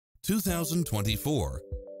2024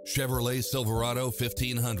 Chevrolet Silverado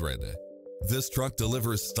 1500. This truck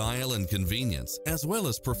delivers style and convenience as well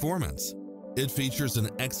as performance. It features an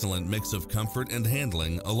excellent mix of comfort and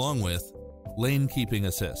handling along with lane keeping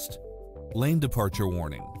assist, lane departure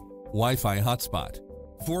warning, Wi-Fi hotspot,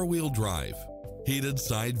 four-wheel drive, heated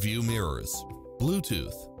side view mirrors,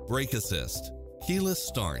 Bluetooth, brake assist, keyless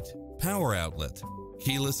start, power outlet,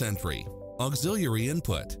 keyless entry, auxiliary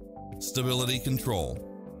input, stability control,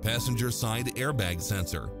 passenger side airbag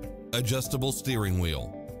sensor, adjustable steering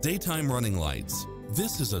wheel, daytime running lights.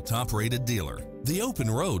 This is a top-rated dealer. The open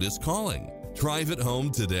road is calling. Drive it home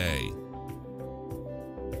today.